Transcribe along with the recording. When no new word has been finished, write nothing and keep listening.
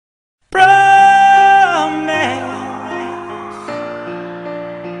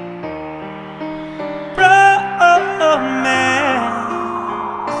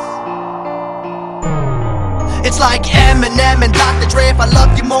like Eminem and Dr. Dre. If I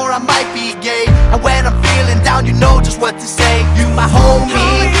loved you more, I might be gay. And when I'm feeling down, you know just what to say. You my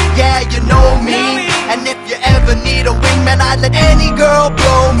homie, yeah, you know me. And if you ever need a wingman, I'd let any girl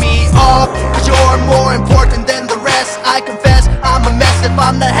blow me off. 'Cause you're more important than the rest. I confess, I'm a mess if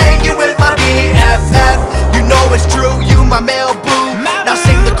I'm not hanging with my BFF. You know it's true, you my male boo. Now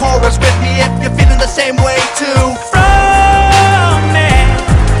sing the chorus with me if you're feeling the same way too. Bromance,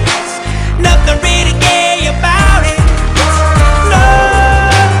 nothing really gay about it. No,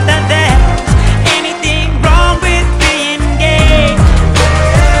 that there's anything wrong with being gay.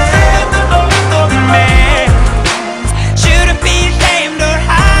 Bromance, shouldn't be ashamed or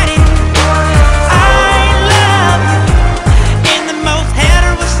hide it. I love you in the most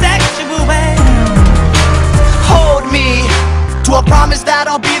heterosexual way. Hold me to a promise that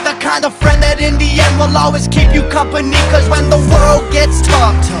I'll be the kind of friend that in the end will always keep you company. 'Cause when the world gets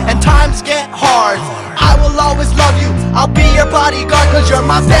tough and times get hard, I will always love you, I'll be your bodyguard. 'Cause you're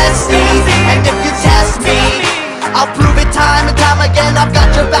my bestie, and if you test me, I'll prove it time and time again. I've got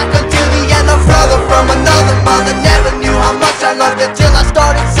your back until the end. A brother from another mother, never knew how much I loved it till I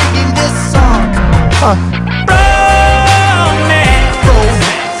started singing this song.